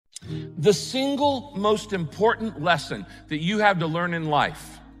The single most important lesson that you have to learn in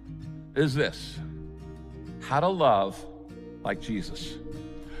life is this: how to love like Jesus.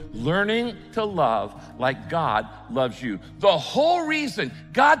 Learning to love like God loves you. The whole reason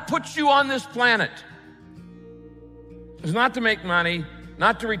God puts you on this planet is not to make money,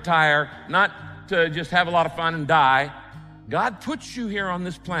 not to retire, not to just have a lot of fun and die. God puts you here on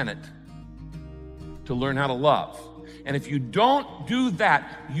this planet to learn how to love. And if you don't do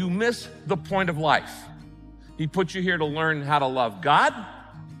that, you miss the point of life. He put you here to learn how to love God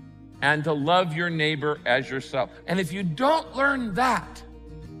and to love your neighbor as yourself. And if you don't learn that,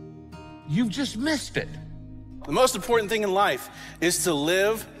 you've just missed it. The most important thing in life is to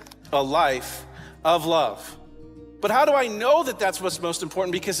live a life of love. But how do I know that that's what's most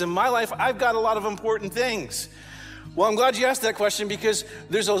important? Because in my life, I've got a lot of important things. Well, I'm glad you asked that question, because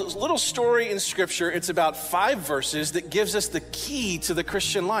there's a little story in Scripture. It's about 5 verses that gives us the key to the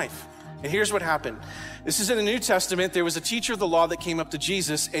Christian life. And here's what happened. This is in the New Testament. There was a teacher of the law that came up to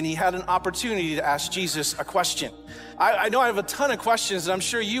Jesus, and he had an opportunity to ask Jesus a question. I know I have a ton of questions, and I'm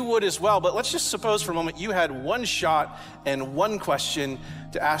sure you would as well, but let's just suppose for a moment you had one shot and one question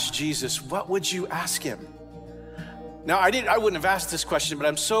to ask Jesus. What would you ask him? Now, I wouldn't have asked this question, but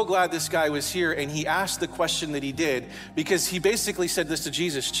I'm so glad this guy was here and he asked the question that he did, because he basically said this to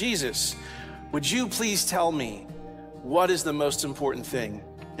Jesus: Jesus, would you please tell me what is the most important thing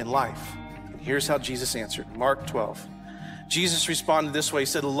in life? And here's how Jesus answered. Mark 12. Jesus responded this way. He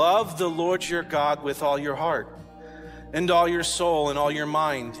said, love the Lord your God with all your heart and all your soul and all your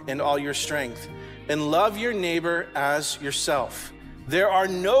mind and all your strength, and love your neighbor as yourself. There are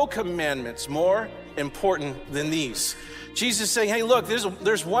no commandments more important than these. Jesus is saying, hey, look,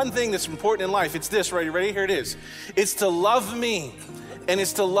 there's one thing that's important in life. It's this, right? You ready? Here it is. It's to love me, and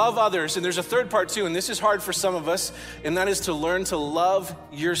it's to love others. And there's a third part too, and this is hard for some of us, and that is to learn to love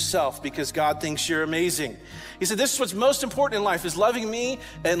yourself, because God thinks you're amazing. He said, this is what's most important in life, is loving me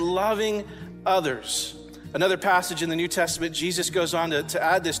and loving others. Another passage in the New Testament, Jesus goes on to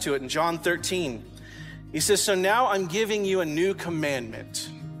add this to it in John 13. He says, so now I'm giving you a new commandment,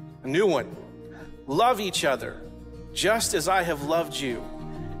 a new one. Love each other, just as I have loved you,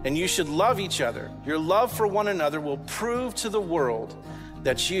 and you should love each other. Your love for one another will prove to the world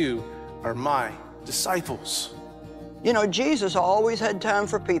that you are my disciples. You know, Jesus always had time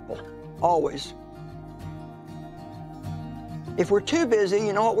for people, always. If we're too busy,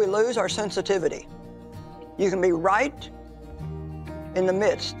 you know what we lose? Our sensitivity. You can be right in the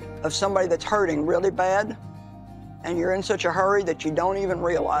midst of somebody that's hurting really bad, and you're in such a hurry that you don't even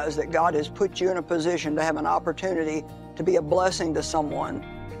realize that God has put you in a position to have an opportunity to be a blessing to someone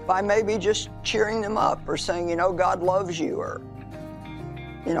by maybe just cheering them up or saying, you know, God loves you, or,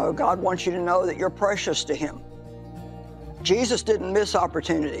 you know, God wants you to know that you're precious to him. Jesus didn't miss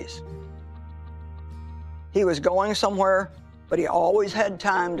opportunities. He was going somewhere, but he always had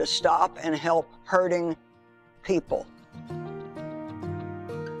time to stop and help hurting people.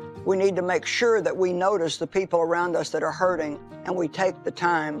 We need to make sure that we notice the people around us that are hurting, and we take the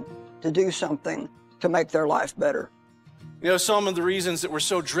time to do something to make their life better. You know, some of the reasons that we're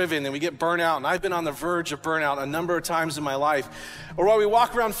so driven and we get burnout, and I've been on the verge of burnout a number of times in my life, or why we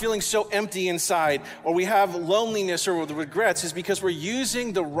walk around feeling so empty inside, or we have loneliness or the regrets, is because we're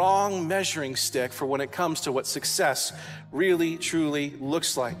using the wrong measuring stick for when it comes to what success really, truly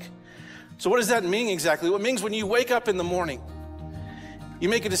looks like. So what does that mean exactly? Well, it means when you wake up in the morning, you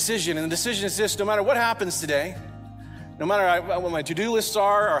make a decision, and the decision is this: no matter what happens today, no matter what my to-do lists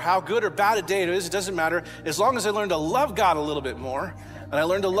are or how good or bad a day it is, it doesn't matter. As long as I learn to love God a little bit more and I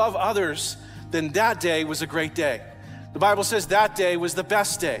learn to love others, then that day was a great day. The Bible says that day was the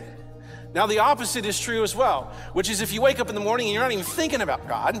best day. Now, the opposite is true as well, which is if you wake up in the morning and you're not even thinking about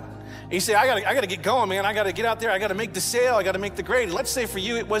God, and you say, I gotta get going, man. I gotta get out there. I gotta make the sale. I gotta make the grade. And let's say for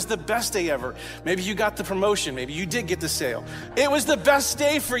you, it was the best day ever. Maybe you got the promotion. Maybe you did get the sale. It was the best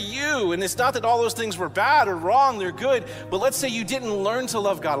day for you. And it's not that all those things were bad or wrong. They're good. But let's say you didn't learn to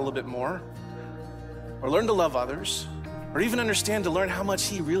love God a little bit more, or learn to love others, or even understand to learn how much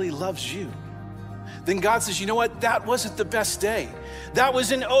he really loves you. Then God says, you know what? That wasn't the best day. That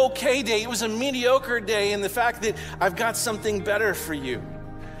was an okay day. It was a mediocre day in the fact that I've got something better for you.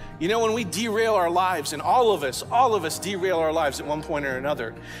 You know, when we derail our lives, and all of us derail our lives at one point or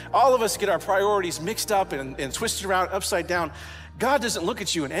another. All of us get our priorities mixed up and twisted around, upside down. God doesn't look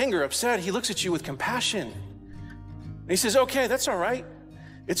at you in anger, upset. He looks at you with compassion. And he says, okay, that's all right.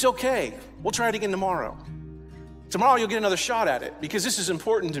 It's okay. We'll try it again tomorrow. Tomorrow you'll get another shot at it, because this is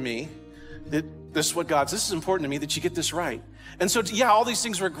important to me. This is important to me that you get this right. And so, yeah, all these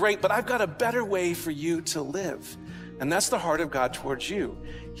things were great, but I've got a better way for you to live. And that's the heart of God towards you.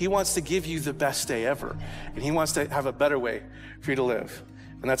 He wants to give you the best day ever. And he wants to have a better way for you to live.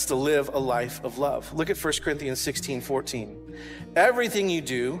 And that's to live a life of love. Look at 1 Corinthians 16:14. Everything you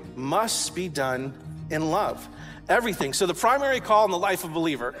do must be done in love. Everything. So the primary call in the life of a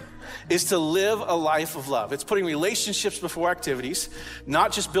believer is to live a life of love. It's putting relationships before activities,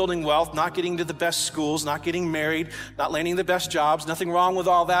 not just building wealth, not getting to the best schools, not getting married, not landing the best jobs. Nothing wrong with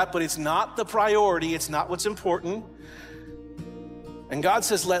all that, but it's not the priority. It's not what's important. And God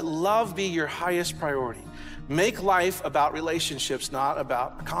says, let love be your highest priority. Make life about relationships, not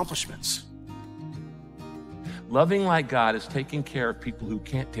about accomplishments. Loving like God is taking care of people who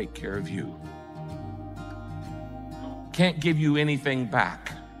can't take care of you. Can't give you anything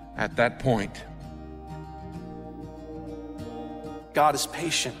back at that point. God is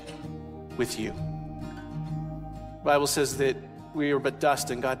patient with you. The Bible says that we are but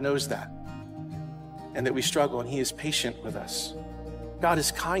dust, and God knows that. And that we struggle, and he is patient with us. God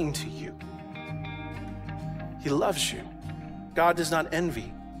is kind to you. He loves you. God does not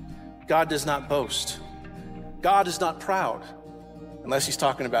envy. God does not boast. God is not proud, unless he's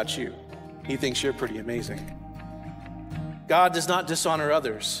talking about you. He thinks you're pretty amazing. God does not dishonor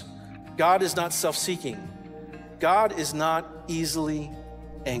others. God is not self-seeking. God is not easily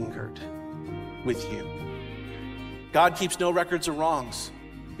angered with you. God keeps no records of wrongs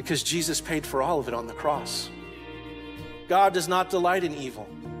because Jesus paid for all of it on the cross. God does not delight in evil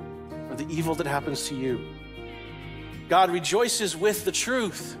or the evil that happens to you. God rejoices with the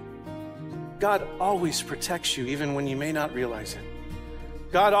truth. God always protects you even when you may not realize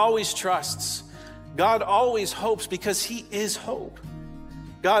it. God always trusts. God always hopes because he is hope.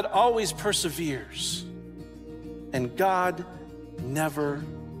 God always perseveres. And God never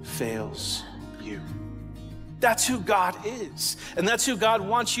fails you. That's who God is. And that's who God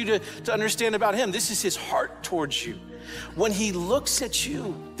wants you to understand about him. This is his heart towards you. When he looks at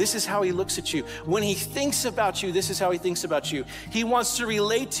you, this is how he looks at you. When he thinks about you, this is how he thinks about you. He wants to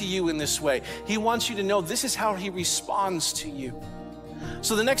relate to you in this way. He wants you to know this is how he responds to you.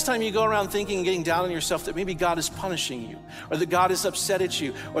 So the next time you go around thinking and getting down on yourself that maybe God is punishing you, or that God is upset at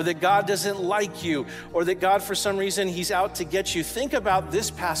you, or that God doesn't like you, or that God, for some reason, he's out to get you, think about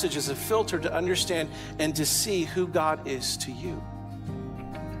this passage as a filter to understand and to see who God is to you.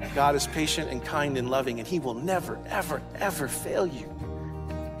 God is patient and kind and loving, and he will never, ever, ever fail you.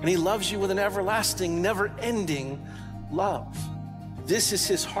 And he loves you with an everlasting, never-ending love. This is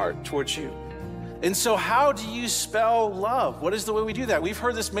his heart towards you. And so how do you spell love? What is the way we do that? We've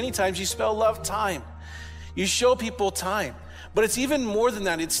heard this many times. You spell love time. You show people time. But it's even more than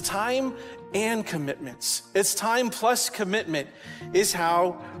that. It's time and commitments. It's time plus commitment is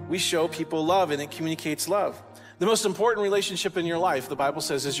how we show people love, and it communicates love. The most important relationship in your life, the Bible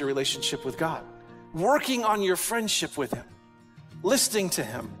says, is your relationship with God. Working on your friendship with him. Listening to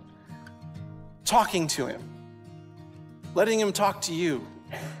him. Talking to him. Letting him talk to you.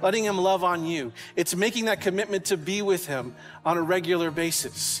 Letting him love on you. It's making that commitment to be with him on a regular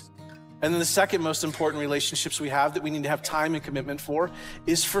basis. And then the second most important relationships we have that we need to have time and commitment for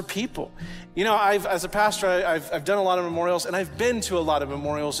is for people. You know, as a pastor, I've done a lot of memorials, and I've been to a lot of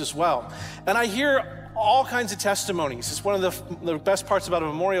memorials as well. And I hear all kinds of testimonies. It's one of the best parts about a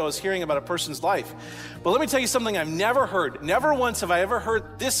memorial is hearing about a person's life. But let me tell you something I've never heard. Never once have I ever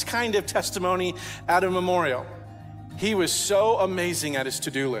heard this kind of testimony at a memorial. He was so amazing at his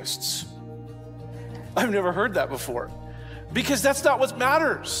to-do lists. I've never heard that before, because that's not what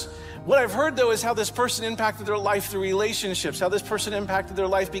matters. What I've heard, though, is how this person impacted their life through relationships, how this person impacted their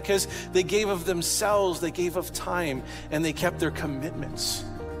life because they gave of themselves, they gave of time, and they kept their commitments.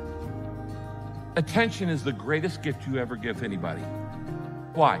 Attention is the greatest gift you ever give anybody.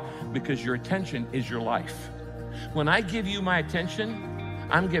 Why? Because your attention is your life. When I give you my attention,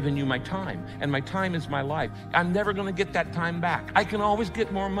 I'm giving you my time, and my time is my life. I'm never gonna get that time back. I can always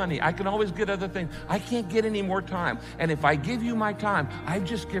get more money. I can always get other things. I can't get any more time. And if I give you my time, I've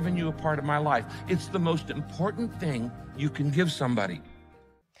just given you a part of my life. It's the most important thing you can give somebody.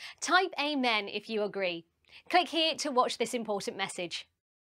 Type amen if you agree. Click here to watch this important message.